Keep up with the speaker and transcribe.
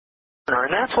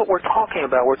And that's what we're talking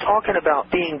about. We're talking about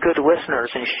being good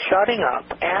listeners and shutting up,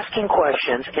 asking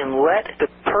questions, and let the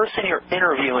person you're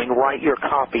interviewing write your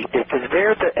copy, because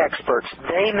they're the experts.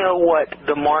 They know what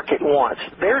the market wants.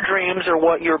 Their dreams are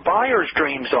what your buyer's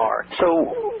dreams are.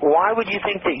 So why would you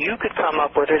think that you could come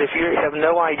up with it if you have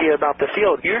no idea about the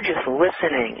field? You're just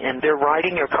listening, and they're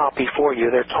writing your copy for you.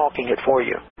 They're talking it for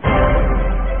you.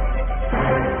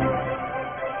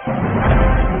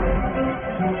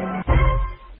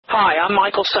 Hi, I'm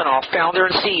Michael Senoff, founder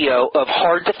and CEO of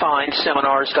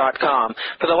HardToFindSeminars.com.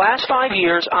 For the last 5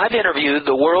 years, I've interviewed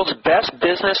the world's best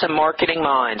business and marketing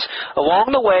minds.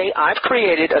 Along the way, I've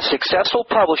created a successful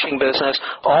publishing business,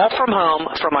 all from home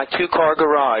from my two-car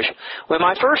garage. When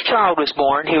my first child was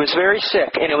born, he was very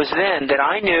sick, and it was then that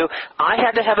I knew I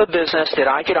had to have a business that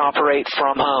I could operate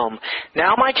from home.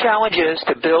 Now my challenge is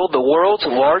to build the world's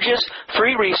largest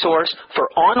free resource for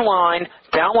online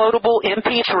downloadable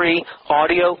MP3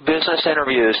 audio business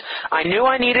interviews. I knew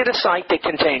I needed a site that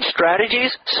contained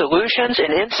strategies, solutions,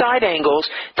 and inside angles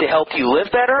to help you live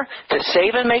better, to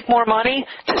save and make more money,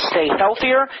 to stay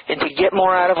healthier, and to get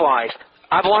more out of life.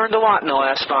 I've learned a lot in the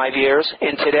last 5 years,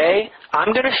 and today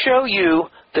I'm going to show you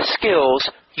the skills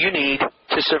you need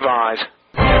to survive.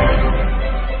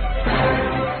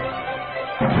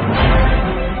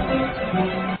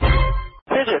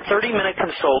 Here's a 30-minute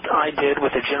consult I did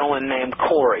with a gentleman named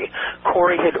Corey.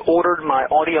 Corey had ordered my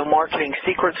audio marketing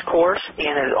secrets course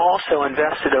and had also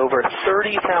invested over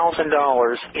 $30,000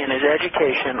 in his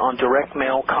education on direct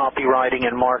mail copywriting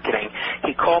and marketing.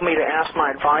 He called me to ask my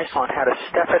advice on how to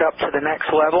step it up to the next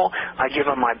level. I give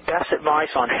him my best advice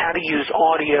on how to use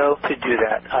audio to do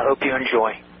that. I hope you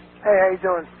enjoy. Hey, how you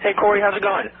doing? Hey, Corey, how's it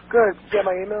going? Good. You got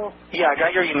my email? Yeah, I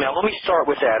got your email. Let me start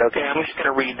with that, okay? I'm just going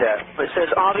to read that. It says,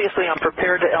 obviously, I'm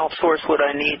prepared to outsource what I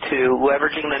need to.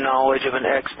 Leveraging the knowledge of an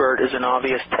expert is an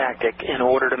obvious tactic in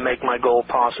order to make my goal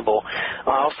possible.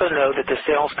 I also know that the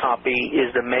sales copy is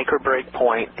the make or break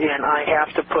point, and I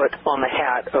have to put on the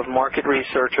hat of market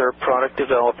researcher, product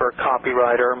developer,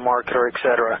 copywriter, marketer,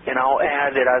 etc. And I'll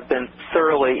add that I've been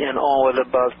thoroughly in all of the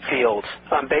above fields.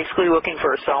 I'm basically looking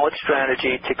for a solid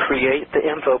strategy to create the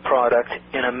info product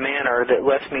in a manner that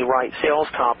lets me write sales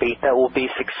copy that will be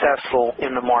successful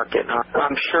in the market.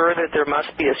 I'm sure that there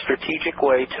must be a strategic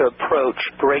way to approach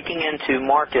breaking into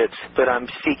markets, but I'm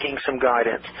seeking some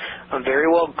guidance. I'm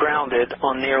very well grounded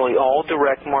on nearly all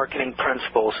direct marketing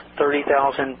principles,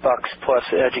 $30,000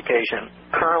 plus education.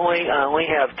 Currently, I only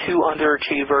have 2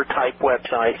 underachiever type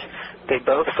websites. They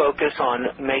both focus on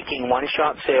making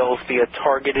one-shot sales via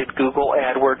targeted Google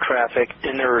AdWord traffic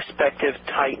in their respective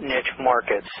tight niche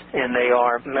markets, and they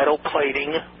are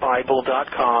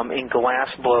metalplatingbible.com and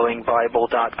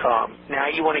glassblowingbible.com. Now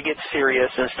you want to get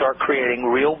serious and start creating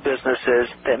real businesses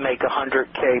that make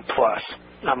 $100K plus.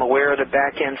 I'm aware the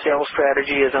back-end sales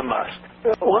strategy is a must.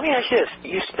 Well, let me ask you this.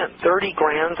 You spent $30,000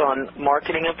 on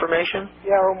marketing information?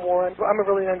 Yeah, or more. I'm a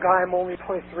really young guy. I'm only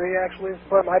 23, actually.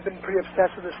 But I've been pretty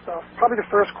obsessed with this stuff. Probably the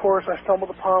first course I stumbled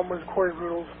upon was Corey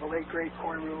Rudels, the late, great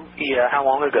Corey Rudels. Yeah, how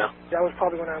long ago? That was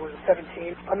probably when I was 17.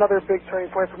 Another big turning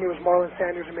point for me was Marlon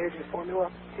Sanders' Amazing Formula.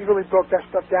 He really broke that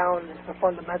stuff down into the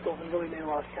fundamentals and really made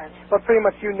a lot of sense. But pretty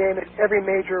much you name it, every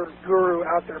major guru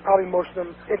out there, probably most of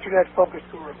them internet-focused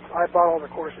gurus. I bought all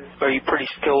the courses. Are you pretty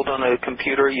skilled on the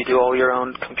computer? You do all your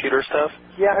own computer stuff?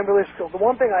 Yeah, I'm really skilled. The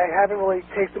one thing I haven't really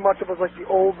tasted much of was like the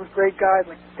old great guys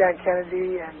like Dan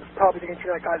Kennedy and probably the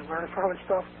internet guys learning from and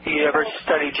stuff. Do you ever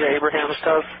study Jay Abraham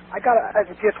stuff? I got it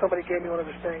as a gift. Somebody gave me one of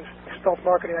his things. Stealth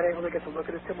marketing. I didn't really get to look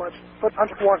at it too much. But I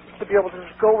just want to be able to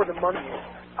just go where the money is.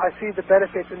 I see the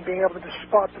benefits in being able to just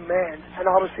spot demand, and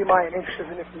obviously my interest is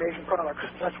in information products.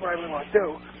 That's what I really want to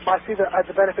do. I see the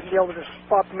benefit in being able to just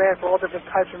spot demand for all different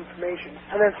types of information,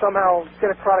 and then somehow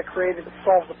get a product created that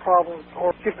solves the problem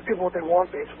or gives the people what they want,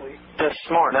 basically. That's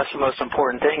smart. That's the most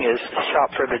important thing is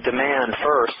shop for the demand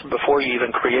first before you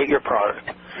even create your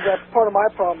product. That's part of my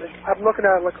problem. Is I'm looking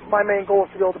at like my main goal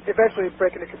is to be able to eventually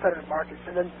break into competitive markets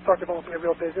and then start developing a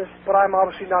real business. But I'm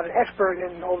obviously not an expert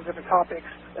in all the different topics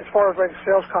as far as writing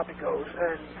sales copy goes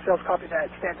and sales copy that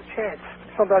stands a chance.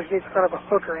 Sometimes you need some kind of a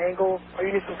hook or angle, or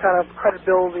you need some kind of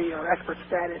credibility or expert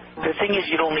status. The thing is,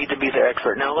 you don't need to be the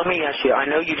expert. Now, let me ask you, I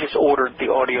know you just ordered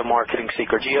the audio marketing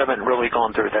secrets. You haven't really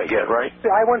gone through that yet, right?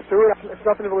 I went through it. It's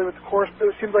nothing really with the course.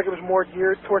 It seems like it was more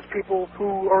geared towards people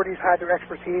who already had their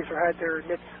expertise or had their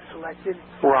niche selected.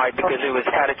 Right, because it was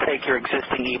how to take your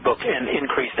existing ebook and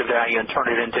increase the value and turn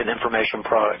it into an information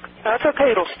product. That's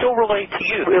okay. It'll still relate to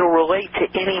you. It'll relate to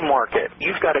any market.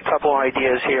 You've got a couple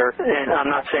ideas here, and I'm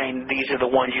not saying these are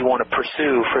the ones you want to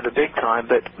pursue for the big time,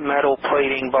 but metal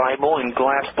plating Bible and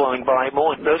glass blowing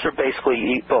Bible, and those are basically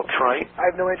ebooks, right? I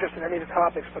have no interest in any of the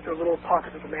topics, but there are little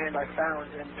pockets of demand I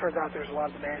found, and it turns out there's a lot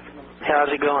of demand for them.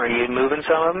 How's it going? Are you moving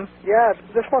some of them? Yeah,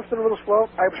 this month's been a little slow.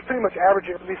 I was pretty much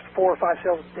averaging at least 4 or 5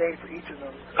 sales a day for each of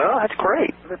them. Oh, that's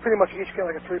great. They pretty much each get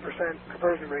like a 3%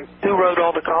 conversion rate. Who wrote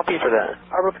all the copy for that?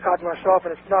 I wrote the copy myself,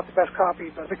 and it's not the best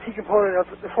copy, but the key component of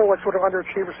this whole like sort of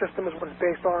underachiever system is what it's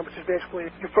based on, which is basically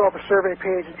you throw up a survey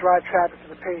page and drive traffic to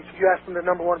the page. You ask them the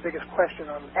number one biggest question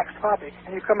on X topic,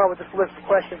 and you come out with this list of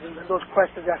questions, and those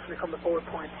questions actually become the bullet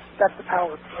points. That's the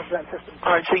power of that system.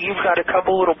 All right, so you've got a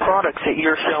couple little products that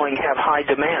you're showing have high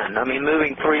demand. I mean,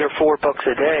 moving 3 or 4 books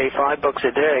a day, 5 books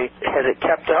a day, has it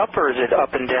kept up or is it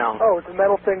up and down? Oh, the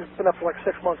metal thing's been up for like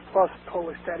 6 months plus,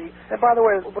 totally steady. And by the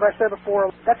way, what I said before,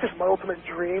 that's just my ultimate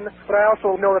dream, but I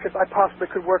also know that I possibly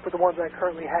could work with the ones I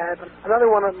currently have.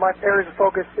 Another one of my areas of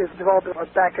focus is developing a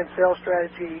back-end sales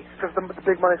strategy, because the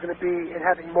big money's going to be in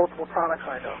having multiple products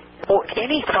I know. Well,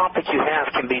 any topic you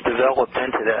have can be developed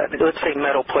into that. Let's say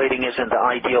metal plating isn't the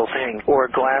ideal thing, or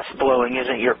glass blowing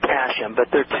isn't your passion, but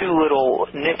they're 2 little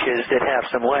niches that have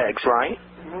some legs, right?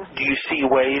 Do you see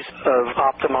ways of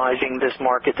optimizing this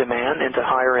market demand into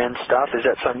higher-end stuff? Is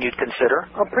that something you'd consider?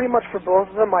 Pretty much for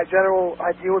both of them. My general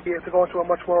idea would be to go into a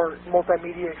much more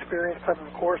multimedia experience type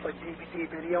of a course, like DVD,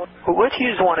 video. Well, let's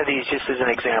use one of these just as an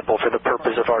example for the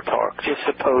purpose of our talk, just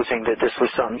supposing that this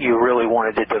was something you really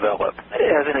wanted to develop.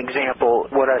 As an example,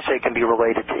 what I say can be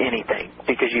related to anything,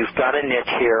 because you've got a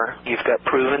niche here, you've got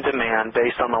proven demand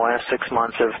based on the last 6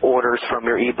 months of orders from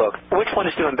your ebook. Which one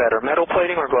is doing better, metal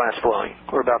plating or glass blowing?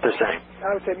 Or about the same?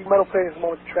 I would say metal plating is the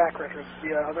one with the track record.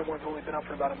 The other one's only been up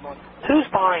for about a month. Who's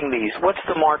buying these? What's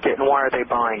the market and why are they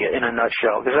buying it in a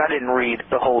nutshell? Because I didn't read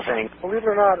the whole thing. Believe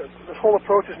it or not, this whole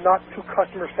approach is not too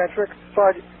customer-centric. So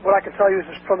what I can tell you is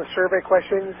just from the survey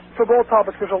questions. For both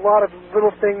topics, there's a lot of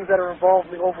little things that are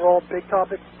involved in the overall big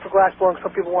topic. For glass blowing,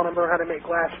 some people want to learn how to make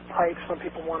glass pipes. Some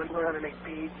people want to learn how to make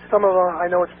beads. Some of them, I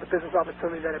know it's the business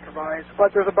opportunity that it provides.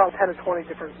 But there's about 10 to 20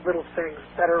 different little things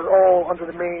that are all under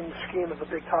the main scheme of the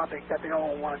big topic that they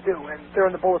all want to do. And they're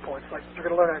in the bullet points. Like, you're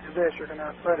going to learn how to do this. You're going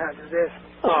to learn how to do this.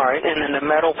 All right. And then the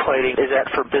metal plating, is that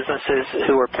for businesses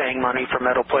who are paying money for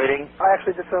metal plating? I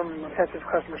actually did some intensive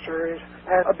customer surveys.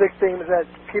 And a big thing is that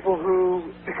people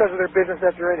who, because of their business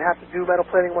that they're in, have to do metal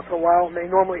plating once in a while, and they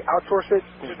normally outsource it,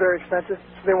 which is very expensive.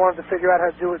 So they wanted to figure out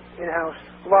how to do it in-house.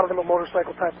 A lot of them are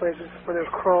motorcycle-type places where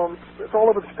there's chrome. It's all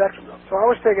over the spectrum, though. So I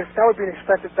was thinking that would be an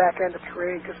expected back end to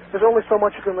create, because there's only so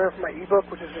much you can learn from my ebook,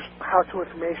 which is just how-to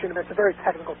information, and it's a very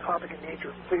technical topic in nature.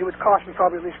 So it would cost me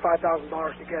probably at least $5,000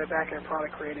 to get a back-end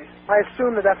product created. I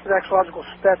assume that that's the next logical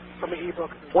step from the ebook.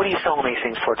 What are you selling these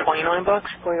things for, $29?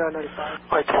 $29.95.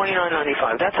 All right,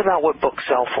 $29.95. That's about what books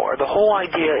sell for. The whole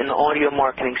idea in the Audio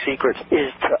Marketing Secrets is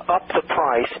to up the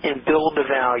price and build the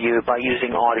value by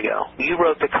using audio. You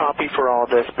wrote the copy for all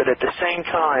this, but at the same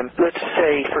time, let's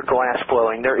say for glass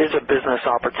blowing, there is a business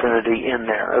opportunity in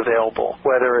there available,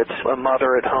 whether it's a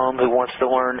mother at home who wants to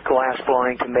learn glass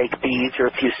blowing to make beads,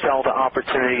 or if you sell the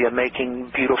opportunity of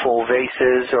making beautiful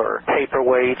vases or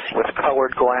paperweights with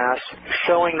colored glass,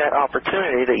 showing that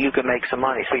opportunity that you can make some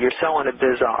money. So you're selling a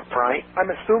biz op, right?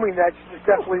 I'm assuming that is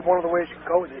definitely one of the ways you can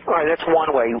go with it. All right, that's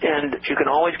one way. And you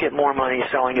can always get more money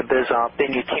selling a biz op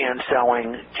than you can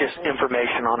selling just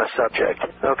information on a subject.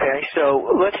 Okay, so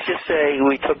let's just say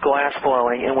we took glass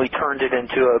blowing and we turned it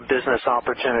into a business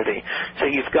opportunity. So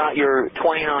you've got your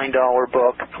 $29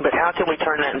 book, but how can we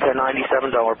turn that into a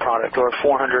 $97 product or a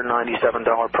 $497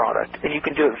 product? And you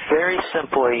can do it very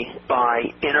simply by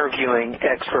interviewing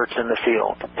experts in the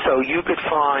field. So you could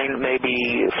find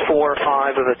maybe 4 or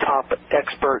 5 of the top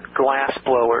expert glass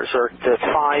blowers, or the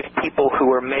 5 people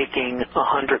who are making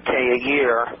 $100K a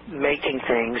year making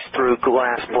things through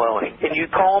glass blowing. And you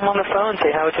call them on the phone and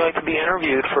say, how would you like to be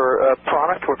interviewed for a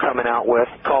product we're coming out with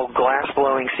called Glass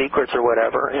Blowing Secrets or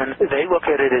whatever, and they look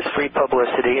at it as free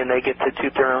publicity, and they get to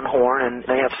toot their own horn, and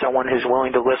they have someone who's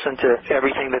willing to listen to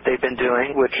everything that they've been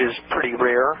doing, which is pretty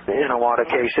rare in a lot of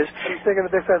cases. Are you thinking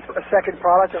of this as a second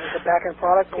product, or a back-end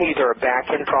product? Either a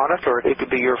back-end product or it could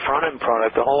be your front-end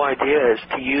product. The whole idea is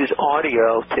to use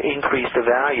audio to increase the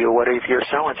value of whatever you're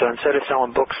selling. So instead of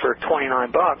selling books for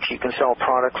 $29, you can sell a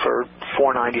product for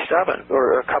 $497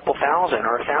 or a couple thousand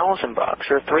or $1,000.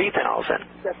 or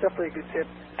 $3,000. That's definitely a good tip.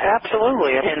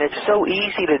 Absolutely, and it's so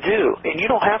easy to do. And you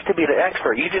don't have to be the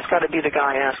expert. You just got to be the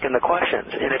guy asking the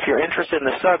questions. And if you're interested in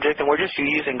the subject, and we're just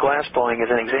using glass blowing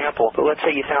as an example, but let's say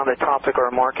you found a topic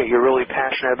or a market you're really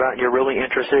passionate about and you're really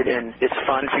interested in, it's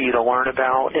fun for you to learn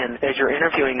about, and as you're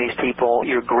interviewing these people,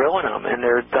 you're grilling them, and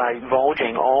they're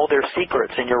divulging all their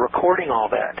secrets, and you're recording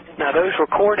all that. Now, those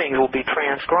recordings will be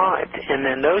transcribed, and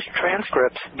then those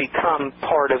transcripts become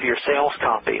part of your sales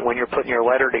copy when you're putting your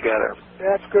letter together.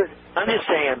 That's good. I'm just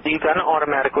saying, you've got an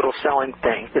automatic little selling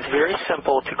thing. It's very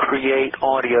simple to create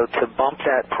audio to bump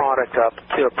that product up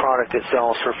to a product that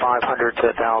sells for $500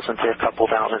 to $1,000 to a couple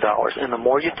 $1,000. And the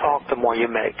more you talk, the more you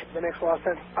make. That makes a lot of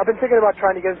sense. I've been thinking about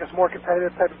trying to get into this more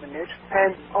competitive type of a niche.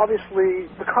 And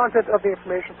obviously, the content of the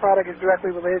information product is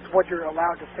directly related to what you're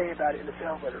allowed to say about it in the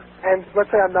sales letter. And let's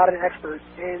say I'm not an expert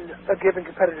in a given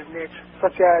competitive niche,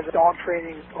 such as dog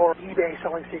training or eBay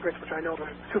selling secrets, which I know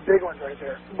are two big ones right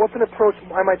there. What's an approach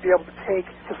I might be able to take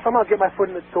to somehow get my foot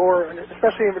in the door, and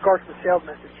especially in regards to the sales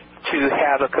message? To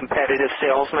have a competitive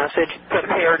sales message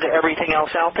compared to everything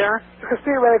else out there? Because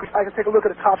theoretically, I can take a look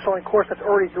at a top-selling course that's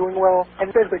already doing well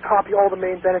and basically copy all the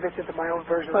main benefits into my own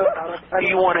version of the product.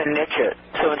 You want to niche it.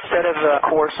 So instead of a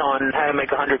course on how to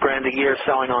make $100,000 a year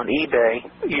selling on eBay,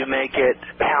 you make it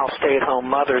how stay-at-home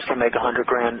mothers can make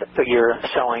 $100,000 a year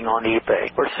selling on eBay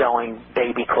or selling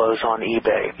baby clothes on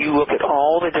eBay. You look at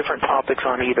all the different topics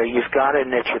on eBay. You've got to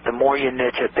niche it. The more you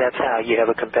niche it, that's how you have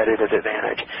a competitive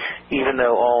advantage, even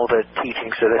though all the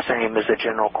teachings are the same as the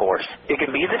general course. It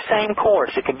can be the same course.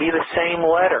 It can be the same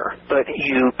letter, but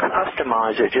you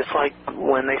customize it just like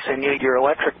when they send you your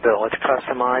electric bill. It's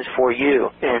customized for you,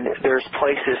 and there's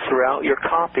places throughout your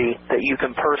copy that you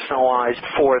can personalize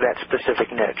for that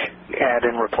specific niche. Add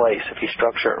and replace if you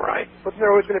structure it right. But there's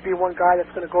always going to be one guy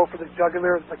that's going to go for the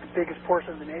jugular, like the biggest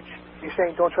portion of the niche. You're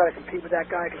saying don't try to compete with that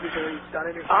guy because he's already done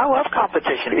it? I love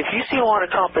competition. If you see a lot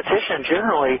of competition,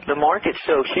 generally the market's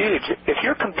so huge. If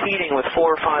you're competing with 4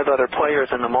 or 5 other players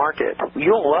in the market,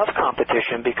 you'll love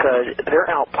competition because they're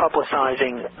out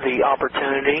publicizing the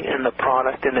opportunity and the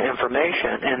product and the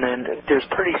information. And then there's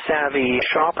pretty savvy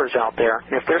shoppers out there.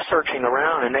 And if they're searching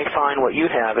around and they find what you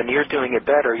have and you're doing it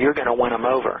better, you're going to win them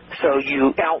over. So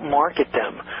you out-market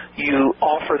them. You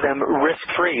offer them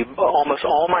risk-free. Almost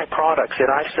all my products that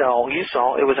I sell, you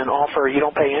saw, it was an offer, you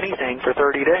don't pay anything for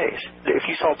 30 days. If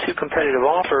you saw 2 competitive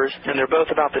offers and they're both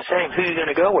about the same, who are you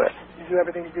going to go with? Do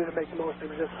everything you do to make the most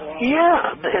irresistible offer.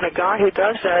 Yeah, and a guy who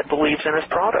does that believes in his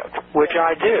product, which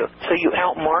I do. So you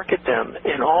out-market them,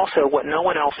 and also what no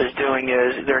one else is doing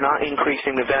is they're not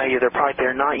increasing the value of their product.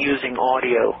 They're not using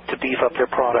audio to beef up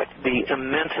their product. The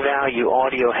immense value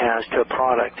audio has to a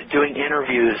product, doing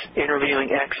interviews,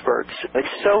 interviewing experts.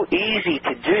 It's so easy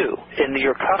to do, and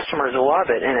your customers love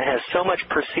it, and it has so much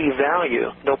perceived value.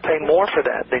 They'll pay more for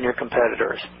that than your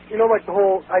competitors. You know, like the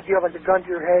whole idea of like the gun to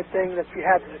your head thing that you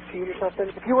had to succeed or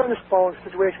something? If you were in this following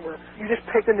situation where you just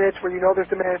pick a niche where you know there's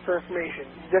demand for information,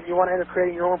 that you want to end up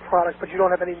creating your own product, but you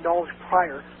don't have any knowledge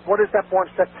prior, what is step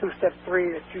 1, step 2, step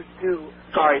 3 that you do?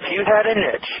 All right, if you had a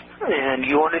niche and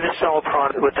you wanted to sell a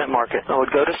product with that market, I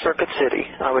would go to Circuit City.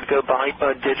 I would go buy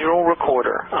a digital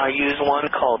recorder. I use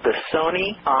one called the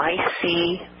Sony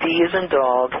IC-D as in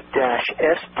dog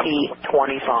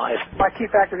 -ST25. My key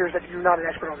factor here is that you're not an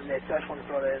expert on the niche. I just want to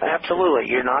throw that in. Absolutely.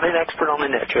 You're not an expert on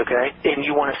the niche, okay? And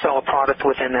you want to sell a product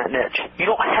within that niche. You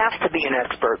don't have to be an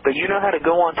expert, but you know how to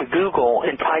go onto Google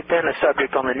and type in a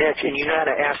subject on the niche, and you know how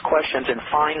to ask questions and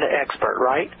find the expert,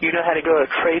 right? You know how to go to a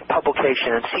trade publication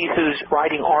and see who's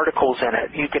writing articles in it.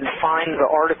 You can find the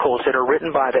articles that are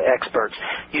written by the experts.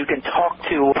 You can talk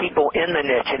to people in the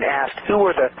niche and ask who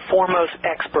are the foremost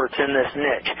experts in this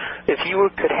niche. If you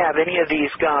could have any of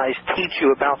these guys teach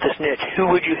you about this niche, who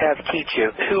would you have teach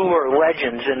you? Who are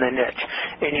legends in the niche?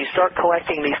 And you start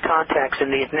collecting these contacts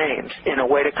and these names in a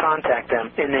way to contact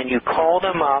them, and then you call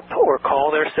them up or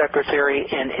call their secretary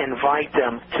and invite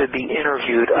them to be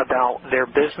interviewed about their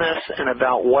business and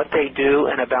about what they do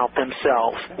and about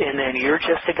themselves. And then you're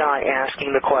just a guy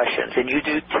asking the questions, and you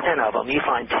do 10 of them. You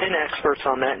find 10 experts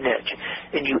on that niche,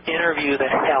 and you interview the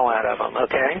hell out of them,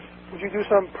 okay? Would you do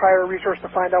some prior research to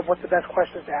find out what the best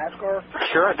questions to ask are?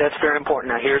 Sure, that's very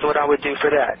important. Now, here's what I would do for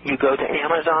that. You go to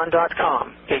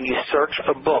Amazon.com, and you search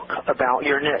a book about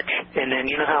your niche. And then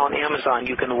you know how on Amazon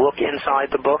you can look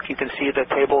inside the book. You can see the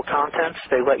table of contents.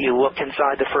 They let you look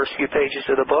inside the first few pages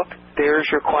of the book. There's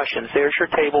your questions. There's your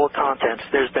table of contents.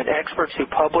 There's been experts who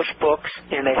publish books,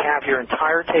 and they have your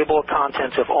entire table of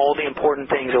contents of all the important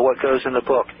things of what goes in the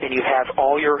book. And you have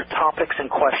all your topics and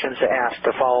questions to ask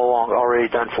to follow along already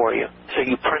done for you. interview. So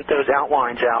you print those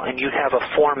outlines out, and you have a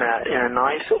format in a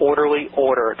nice orderly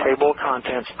order, a table of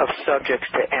contents of subjects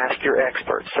to ask your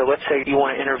experts. So let's say you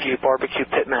want to interview barbecue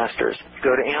pitmasters.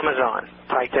 Go to Amazon,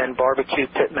 type in barbecue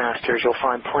pitmasters. You'll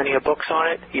find plenty of books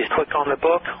on it. You click on the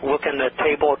book, look in the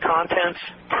table of contents,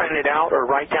 print it out, or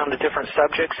write down the different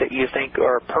subjects that you think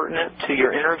are pertinent to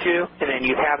your interview, and then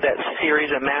you have that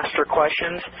series of master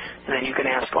questions, and then you can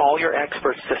ask all your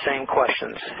experts the same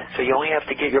questions. So you only have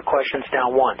to get your questions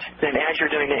down once. Then as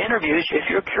you're doing the interviews, if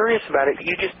you're curious about it,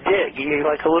 you just dig. You're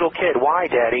like a little kid. Why,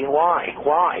 Daddy? Why?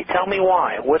 Why? Tell me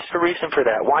why. What's the reason for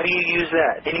that? Why do you use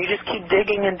that? And you just keep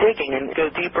digging and digging and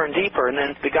go deeper and deeper, and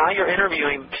then the guy you're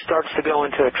interviewing starts to go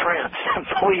into a trance,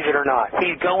 believe it or not.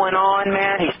 He's going on,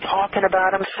 man. He's talking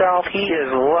about himself. He is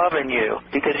loving you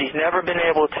because he's never been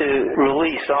able to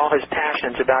release all his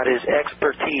passions about his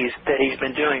expertise that he's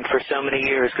been doing for so many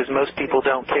years, because most people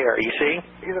don't care, you see?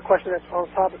 Here's a question that's on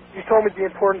top. You told me the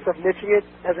importance of niching it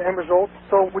as an end result.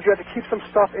 So would you have to keep some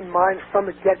stuff in mind from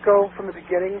the get-go, from the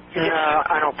beginning? No,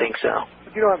 I don't think so.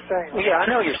 You know what I'm saying? Yeah, I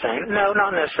know what you're saying. No,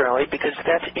 not necessarily, because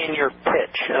that's in your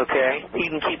pitch, okay? You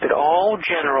can keep it all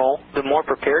general. The more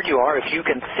prepared you are, if you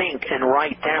can think and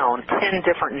write down 10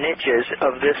 different niches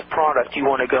of this product you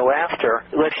want to go after.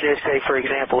 Let's just say, for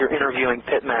example, you're interviewing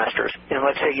pitmasters, and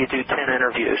let's say you do 10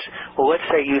 interviews. Well, let's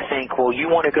say you think, well, you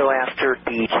want to go after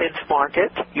the kids market,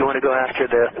 you want to go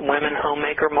after the women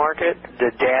homemaker market,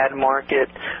 the dad market,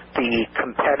 the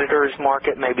competitors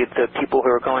market, maybe the people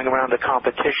who are going around the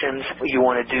competitions. You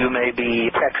want to do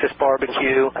maybe Texas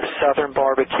barbecue, Southern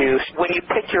barbecue. When you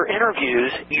pick your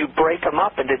interviews, you break them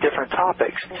up into different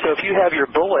topics. So if you have your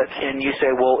bullets and you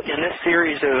say, well, in this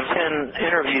series of 10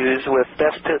 interviews with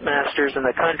best pitmasters in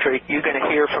the country, you're going to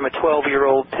hear from a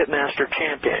 12-year-old pitmaster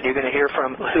champion. You're going to hear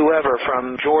from whoever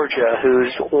from Georgia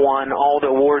who's won all the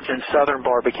awards in Southern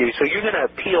barbecue. So you're going to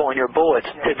appeal in your bullets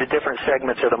to the different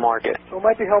segments of the market. So it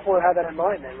might be helpful to have that in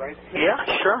mind then, right? Yeah,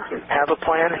 sure. Have a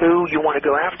plan who you want to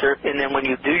go after, and then when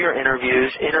you do your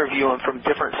interviews, interview them from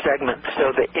different segments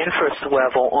so the interest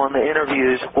level on the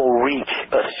interviews will reach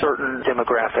a certain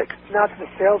demographic. Now to the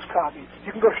sales copy.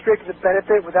 You can go straight to the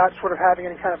benefit without sort of having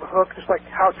any kind of a hook, just like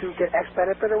how to get X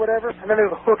benefit or whatever. And then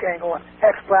there's a hook angle,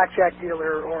 X blackjack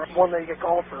dealer or one that you get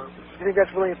golfer. Do you think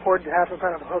that's really important to have some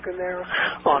kind of a hook in there?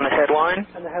 On the headline?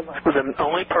 On the headline. The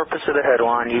only purpose of the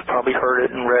headline, you've probably heard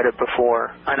it and read it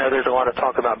before. I know there's a lot of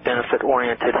talk about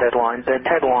benefit-oriented headlines. The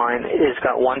headline has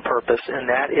got one purpose, and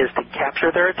that is to capture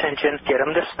their attention, get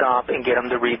them to stop, and get them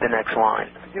to read the next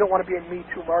line. You don't want to be a Me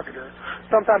Too marketer.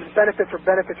 Sometimes benefits are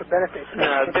benefits are benefits.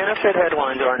 No, benefit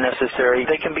headlines aren't necessary.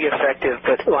 They can be effective,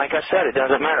 but like I said, it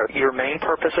doesn't matter. Your main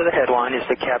purpose of the headline is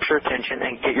to capture attention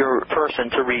and get your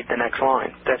person to read the next line.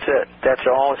 That's it. That's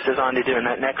all it's designed to do, and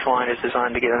that next line is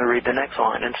designed to get them to read the next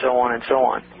line, and so on and so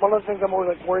on. One of the things I'm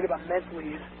always worried about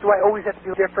mentally is, do I always have to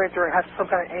do different or have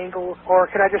some kind of angle, or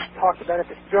can I just talk to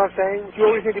benefits? You know what I'm saying? You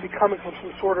always need to be coming from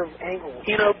some sort of angle.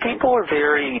 You know, people are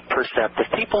very perceptive.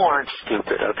 People aren't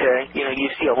stupid, okay? You know, you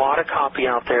see a lot of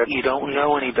copy out there. You don't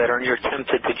know any better, and you're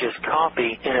tempted to just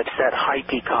copy, and it's that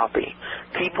hypey copy.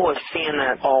 People are seeing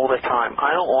that all the time.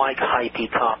 I don't like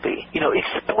hypey copy. You know,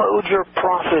 explode your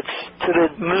profits to the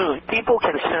moon. People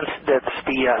can sense that's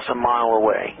BS a mile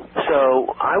away.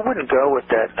 So I wouldn't go with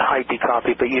that hypey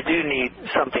copy, but you do need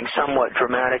something somewhat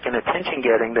dramatic and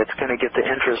attention-getting that's going to get the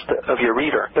interest of your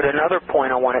reader. But another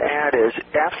point I want to add is,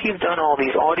 after you've done all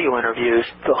these audio interviews,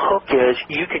 the hook is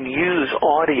you can use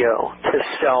audio to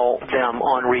sell them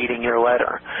on reading your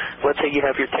letter. Let's say you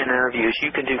have your 10 interviews.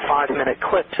 You can do 5-minute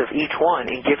clips of each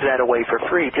one and give that away for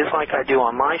free, just like I do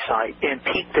on my site, and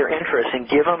pique their interest and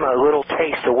give them a little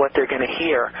taste of what they're going to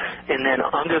hear. And then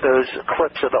under those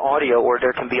clips of the audio, or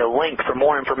there can be a link for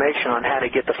more information on how to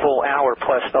get the full hour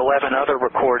plus 11 other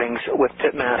recordings with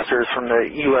pitmasters from the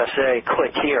USA.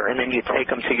 Click here, and then you take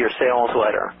them to your sales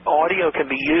letter. Audio can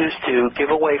be used to give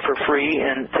away for free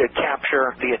and to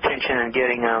capture the attention and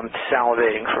getting them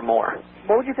salivating for more.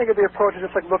 What would you think of the approach of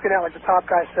just like looking at like the top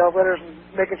guy sales letters and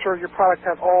making sure your product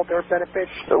has all their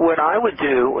benefits? What I would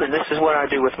do, and this is what I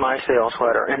do with my sales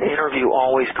letter, an interview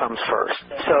always comes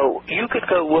first. So you could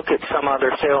go look at some other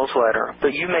sales letter,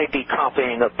 but you may be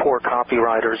copying a poor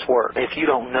copywriter's work. If you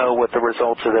don't know what the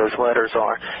results of those letters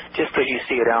are, just because you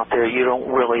see it out there, you don't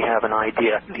really have an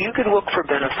idea. You could look for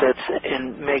benefits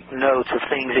and make notes of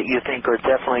things that you think are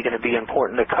definitely going to be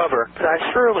important to cover, but I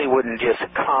surely wouldn't just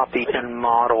copy and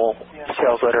model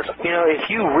sales letters. You know, if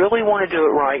you really want to do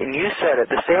it right, and you said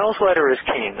it, the sales letter is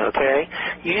king, okay?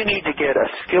 okay? You need to get a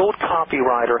skilled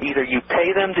copywriter. Either you pay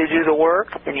them to do the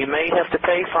work, and you may have to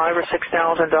pay $5,000 or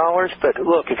 $6,000, but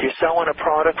look, if you're selling a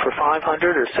product for $500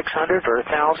 or $600 or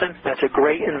 $1,000, that's a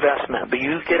great investment. But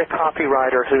you get a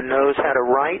copywriter who knows how to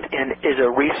write and is a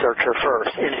researcher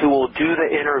first, and who will do the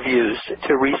interviews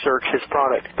to research his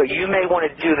product. But you may want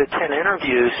to do the 10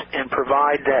 interviews and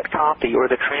provide that copy or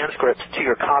the transcripts to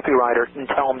your copywriter and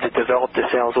tell him to develop the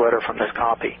sales letter from this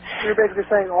copy. You're basically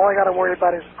saying all I got to worry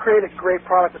about is create a great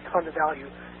product with tons of value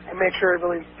and make sure it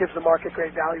really gives the market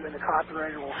great value, and the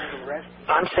copywriter will handle the rest?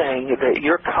 I'm saying that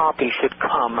your copy should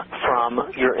come from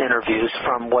your interviews,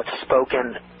 from what's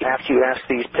spoken after you ask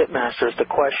these pitmasters the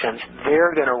questions.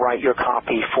 They're going to write your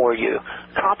copy for you.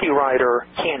 Copywriter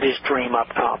can't just dream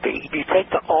up copy. You take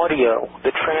the audio,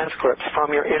 the transcripts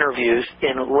from your interviews,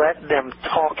 and let them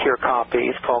talk your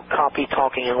copy. It's called copy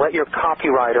talking, and let your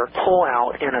copywriter pull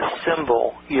out and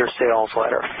assemble your sales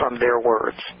letter from their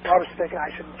words. I was thinking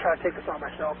I should try to take this on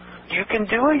myself. You can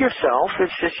do it yourself.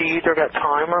 It's just you either got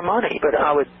time or money. But I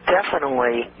would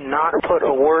definitely not put a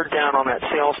word down on that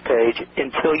sales page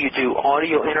until you do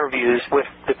audio interviews with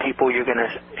the people you're going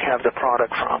to have the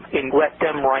product from, and let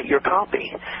them write your copy.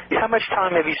 How much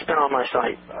time have you spent on my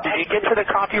site? Did you get to the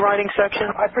copywriting section?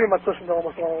 I pretty much listened to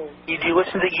almost all. Did you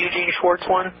listen to the Eugene Schwartz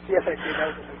one? Yes, I did.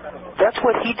 That was incredible. That's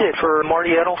what he did for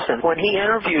Marty Edelson. When he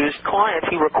interviews clients,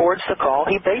 he records the call.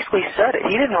 He basically said it.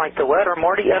 He didn't write the letter.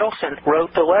 Marty Edelson wrote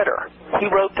the letter. He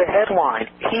wrote the headline.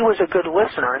 He was a good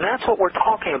listener, and that's what we're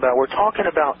talking about. We're talking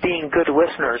about being good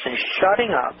listeners and shutting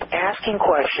up, asking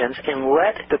questions, and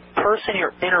let the person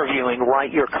you're interviewing write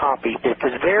your copy,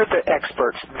 because they're the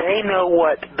experts. They know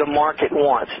what the market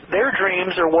wants. Their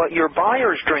dreams are what your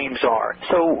buyer's dreams are.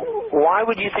 So why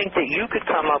would you think that you could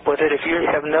come up with it if you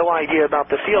have no idea about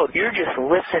the field? You're just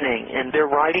listening, and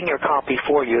they're writing your copy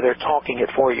for you. They're talking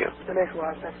it for you. That makes a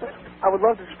lot of sense. I would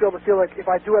love to just be able to feel like if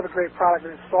I do have a great product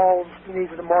and it solves the needs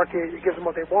of the market, it gives them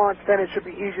what they want, then it should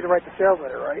be easy to write the sales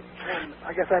letter, right? And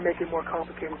I guess I make it more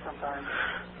complicated sometimes.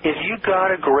 If you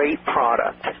got a great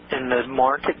product and the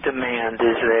market demand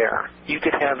is there, you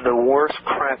could have the worst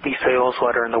crappy sales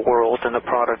letter in the world and the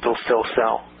product will still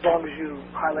sell. As long as you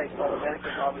highlight all the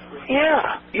benefits, obviously.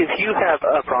 Yeah. If you have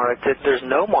a product that there's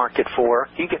no market for,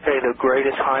 you could pay the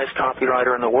greatest, highest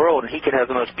copywriter in the world, and he could have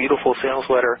the most beautiful sales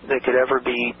letter that could ever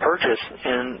be purchased,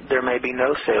 and there may be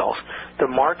no sales. The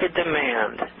market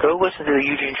demand, go listen to the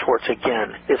Eugene Schwartz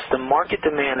again. It's the market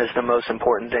demand is the most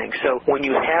important thing. So when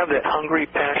you have that hungry,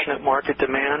 passionate market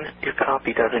demand, your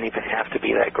copy doesn't even have to be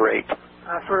that great.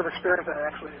 I sort of experienced that,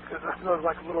 actually, because I know it's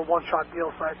like a little one-shot deal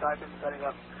sites I've been setting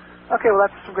up. Okay, well,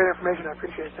 that's some great information. I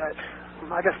appreciate that.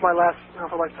 I guess my last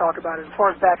I'd like to talk about is, as far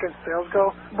as back-end sales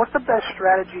go, what's the best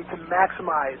strategy to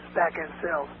maximize back-end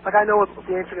sales? Like, I know with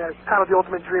the internet, kind of the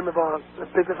ultimate dream of a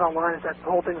business online is that the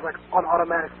whole thing's like on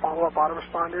automatic follow-up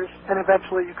autoresponders, and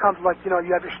eventually you come to like, you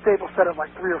have your stable set of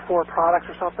like 3 or 4 products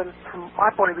or something. From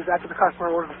my point of view, after the customer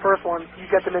orders the first one, you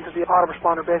get them into the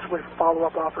autoresponder basically for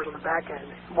follow-up offers on the back end.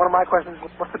 One of my questions is,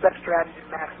 what's the best strategy to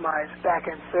maximize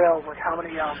back-end sales? Like, how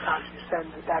many times do you send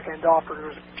the back-end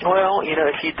offers? Well,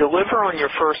 if you deliver on your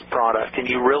first product and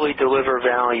you really deliver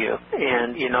value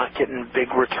and you're not getting big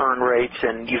return rates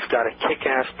and you've got a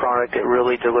kick-ass product that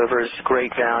really delivers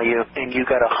great value and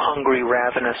you've got a hungry,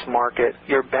 ravenous market,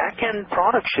 your back-end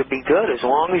product should be good as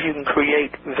long as you can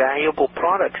create valuable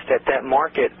products that that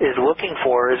market is looking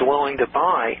for, is willing to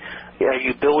buy.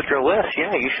 You build your list,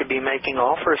 you should be making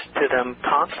offers to them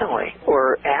constantly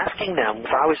or asking them, if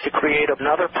I was to create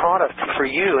another product for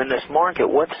you in this market,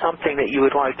 what's something that you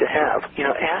would like to have?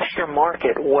 Ask your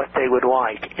market what they would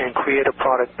like and create a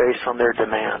product based on their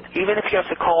demand. Even if you have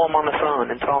to call them on the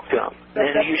phone and talk to them.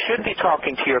 And you should be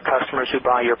talking to your customers who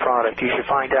buy your product. You should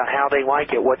find out how they like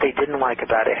it, what they didn't like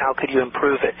about it, how could you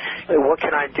improve it, what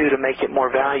can I do to make it more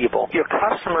valuable. Your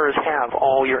customers have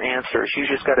all your answers. You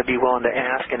just got to be willing to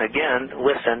ask and again,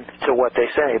 listen to what they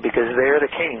say, because they're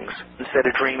the kings. Instead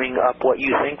of dreaming up what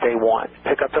you think they want,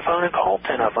 pick up the phone and call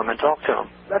 10 of them and talk to them.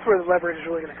 That's where the leverage is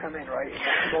really going to come in, right?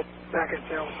 Back-end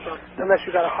sales, unless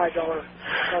you got a high dollar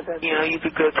content. You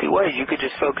could go 2 ways. You could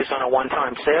just focus on a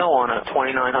one-time sale on a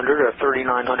 $2,900 or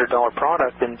 $3,900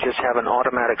 product and just have an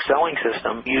automatic selling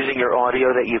system using your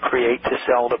audio that you create to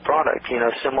sell the product.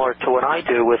 Similar to what I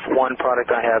do with one product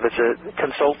I have. It's a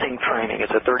consulting training.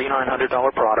 It's a $3,900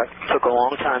 product. It took a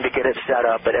long time to get it set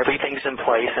up, but everything's in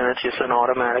place, and it's just an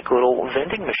automatic little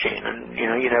vending machine. And,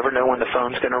 you never know when the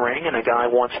phone's going to ring, and a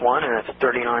guy wants one, and it's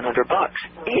 $3,900 $3,900.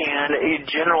 And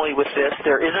generally with this,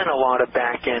 there isn't a lot of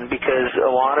back end because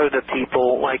a lot of the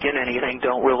people, like in anything,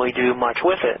 don't really do much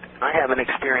with it. I haven't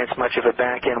experienced much of a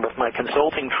back end with my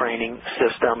consulting training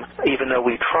system, even though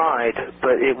we tried,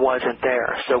 but it wasn't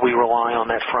there. So we rely on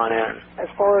that front end. As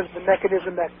far as the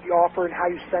mechanism that you offer and how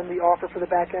you send the offer for the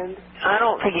back end? I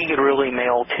don't think you could really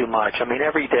mail too much. I mean,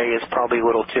 every day is probably a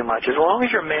little too much. As long as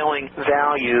you're mailing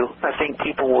value, I think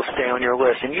people will stay on your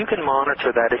list. And you can monitor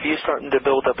that. If you're starting to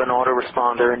build up an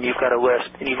autoresponder and you've got a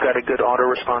list and you've got a good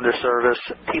autoresponder service,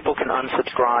 people can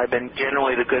unsubscribe, and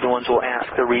generally the good ones will ask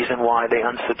the reason why they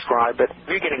unsubscribe. But if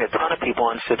you're getting a ton of people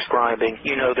unsubscribing,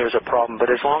 you know there's a problem.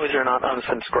 But as long as you're not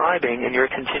unsubscribing and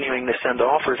you're continuing to send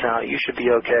offers out, you should be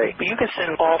okay. But you can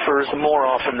send offers more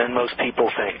often than most people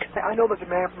think. I know the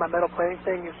demand for my metal plating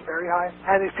thing is very high,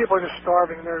 and these people are just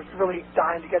starving and they're really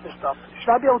dying to get this stuff.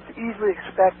 Should I be able to easily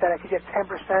expect that I could get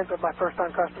 10% of my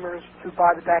first-time customers to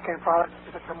buy the back-end product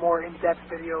if it's a more in-depth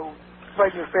video, right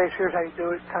in your face, here's how you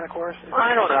do it kind of course?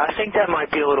 I don't know. I think that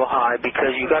might be a little high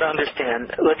because you got to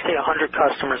understand, let's say 100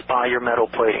 customers buy your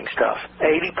metal plating stuff.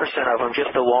 80% of them,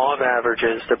 just the law of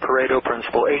averages, the Pareto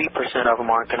principle, 80% of them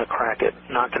aren't going to crack it,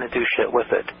 not going to do shit with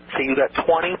it. So you got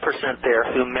 20% there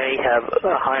who may have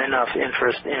a high enough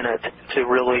interest in it to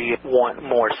really want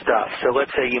more stuff. So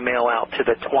let's say you mail out to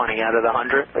the 20 out of the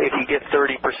 100. If you get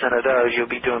 30% of those,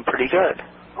 you'll be doing pretty good.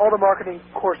 All the marketing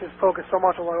courses focus so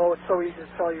much on, oh, it's so easy to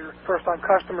sell your first-time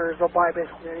customers. They'll buy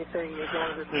basically anything as long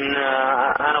as it's...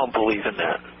 Nah, I don't believe in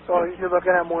that. So you're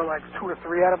looking at more like 2 or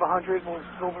 3 out of 100, more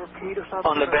silver repeat or something?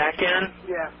 On the back end?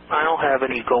 Yeah. I don't have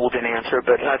any golden answer,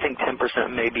 but I think 10%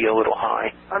 may be a little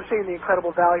high. I'm seeing the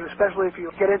incredible value, especially if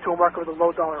you get into a market with a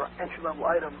low-dollar entry-level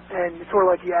item. And it's sort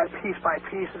of like you add piece by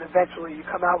piece, and eventually you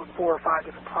come out with 4 or 5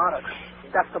 different products.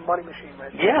 That's the money machine, right?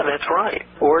 Yeah, that's right.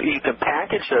 Or you can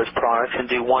package those products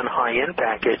and do one high-end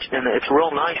package. And it's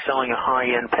real nice selling a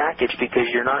high-end package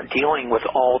because you're not dealing with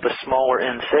all the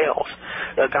smaller-end sales.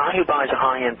 A guy who buys a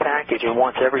high-end package and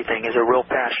wants everything is a real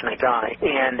passionate guy.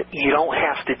 And you don't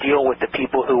have to deal with the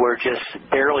people who are just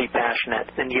barely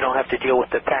passionate. And you don't have to deal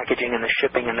with the packaging and the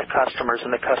shipping and the customers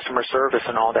and the customer service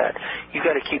and all that. You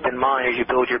got to keep in mind as you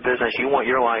build your business, you want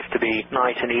your life to be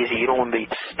nice and easy. You don't want to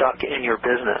be stuck in your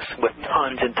business with tons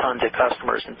and tons of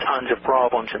customers and tons of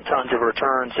problems and tons of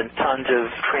returns and tons of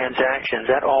transactions.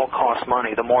 That all costs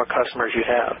money, the more customers you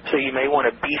have. So you may want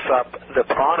to beef up the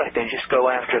product and just go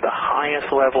after the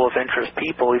highest level of interest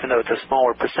people, even though it's a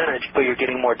smaller percentage, but you're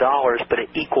getting more dollars, but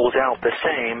it equals out the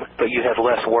same, but you have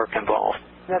less work involved.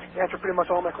 That's answered pretty much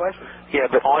all my questions. Yeah,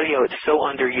 but audio, it's so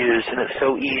underused and it's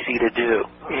so easy to do.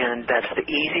 And that's the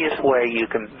easiest way you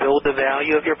can build the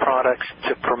value of your products,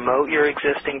 to promote your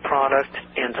existing product,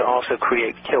 and to also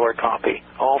create killer copy.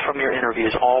 All from your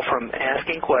interviews, all from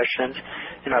asking questions.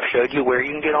 And I've showed you where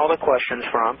you can get all the questions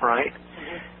from, right?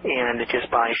 And just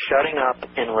by shutting up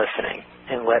and listening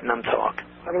and letting them talk.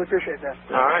 I really appreciate that.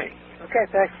 All right. Okay,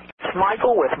 thanks. It's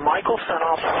Michael with Michael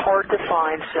Senoff's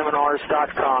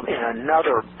HardToFindSeminars.com and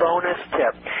another bonus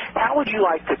tip. How would you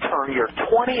like to turn your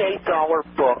 $28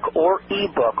 book or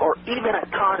ebook or even a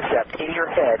concept in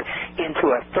your head into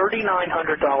a $3,900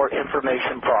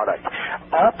 information product?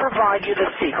 I'll provide you the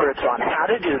secrets on how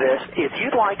to do this. If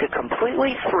you'd like a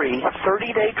completely free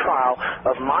 30-day trial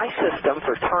of my system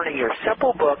for turning your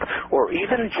simple book or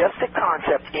even just a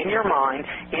concept in your mind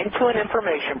into an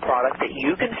information product that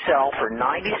you can sell for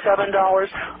 $97, $197,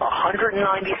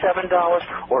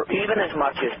 or even as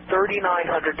much as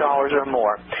 $3,900 or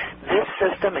more. This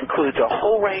system includes a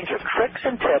whole range of tricks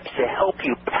and tips to help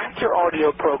you pack your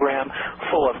audio program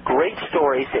full of great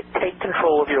stories that take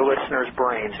control of your listeners'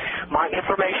 brains. My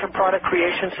information product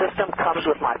creation system comes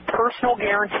with my personal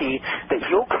guarantee that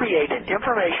you'll create an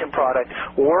information product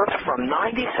worth from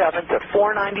 $97 to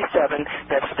 $497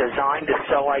 that's designed to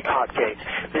sell like hotcakes.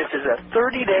 This is a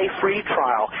 30-day free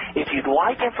trial. If you'd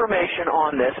like information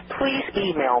on this, please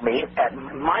email me at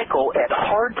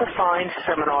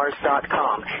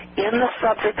michael@hardtofindseminars.com. In the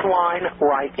subject line,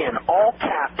 write in all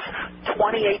caps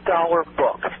 $28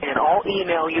 book, and I'll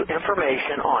email you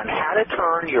information on how to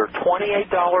turn your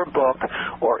 $28 book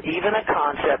or even a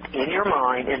concept in your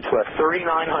mind into a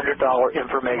 $3,900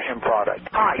 information product.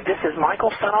 Hi, this is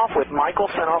Michael Senoff with Michael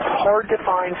Senoff,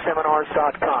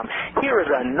 HardToFindSeminars.com. Here is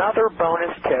another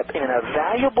bonus tip and a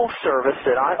valuable service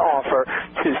that I offer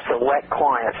to select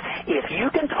clients. If you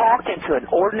can talk into an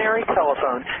ordinary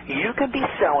telephone, you could be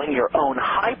selling your own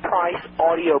high-priced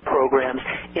audio programs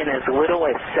in as little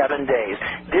as 7 days.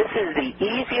 This is the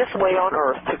easiest way on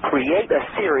earth to create a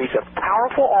series of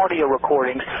powerful audio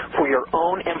recordings for your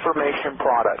own information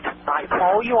product. I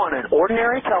call you on an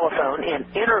ordinary telephone and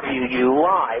interview you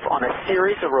live on a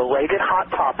series of related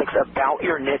hot topics about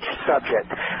your niche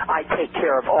subject. I take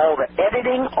care of all the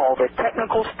editing, all the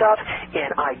technical stuff,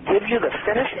 and I give you the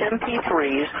finished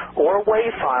MP3s or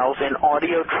WAV files and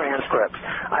audio transcripts.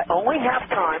 I only have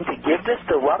time to give this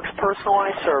deluxe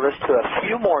personalized service to a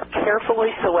few more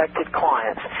carefully selected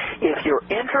clients. If you're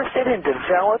interested in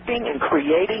developing and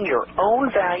creating your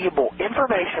own valuable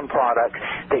information product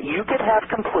that you could have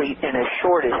complete in as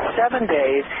short as 7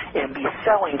 days and be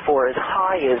selling for as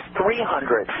high as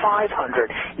 $300, $500,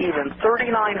 even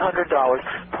 $3,900,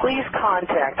 please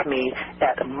contact me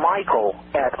at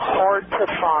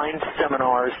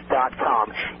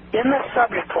michael@hardtofindseminars.com. In the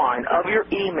subject line of your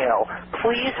email,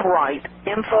 please write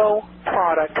info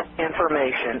product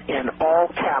information in all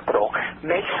capital.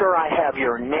 Make sure I have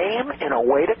your name and a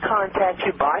way to contact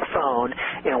you by phone,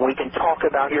 and we can talk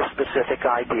about your specific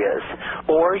ideas.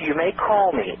 Or you may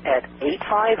call me at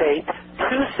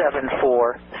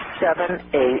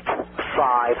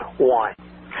 858-274-7851.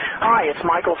 Hi, it's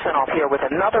Michael Senoff here with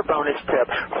another bonus tip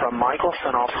from Michael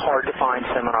Senoff's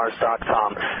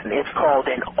HardToFindSeminars.com. It's called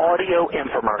an audio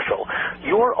infomercial.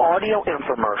 Your audio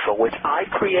infomercial, which I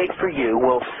create for you,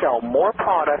 will sell more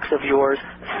products of yours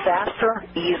faster,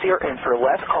 easier, and for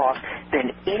less cost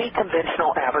than any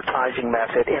conventional advertising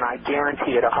method, and I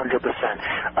guarantee it 100%.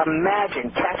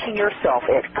 Imagine catching yourself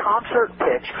at concert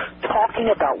pitch talking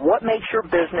about what makes your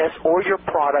business or your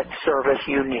product service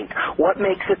unique, what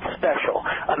makes it special.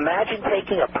 Imagine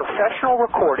taking a professional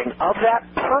recording of that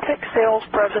perfect sales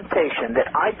presentation that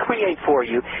I create for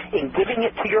you and giving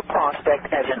it to your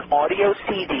prospect as an audio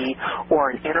CD or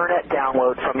an internet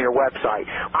download from your website.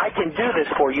 I can do this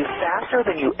for you faster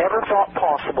than you ever thought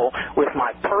possible with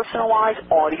my personalized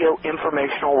audio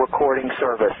informational recording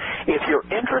service. If you're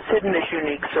interested in this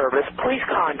unique service, please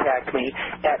contact me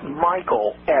at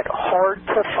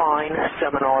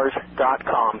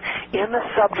michael@hardtofindseminars.com. In the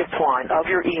subject line of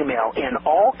your email, in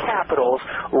all capitals,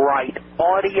 write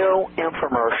audio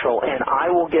infomercial, and I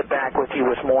will get back with you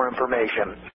with more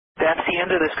information. That's the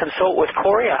end of this Consult with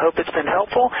Corey. I hope it's been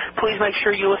helpful. Please make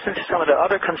sure you listen to some of the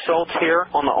other consults here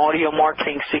on the Audio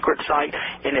Marketing Secret site.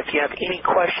 And if you have any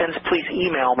questions, please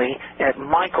email me at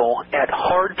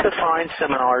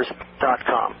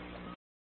michael@hardtofindseminars.com.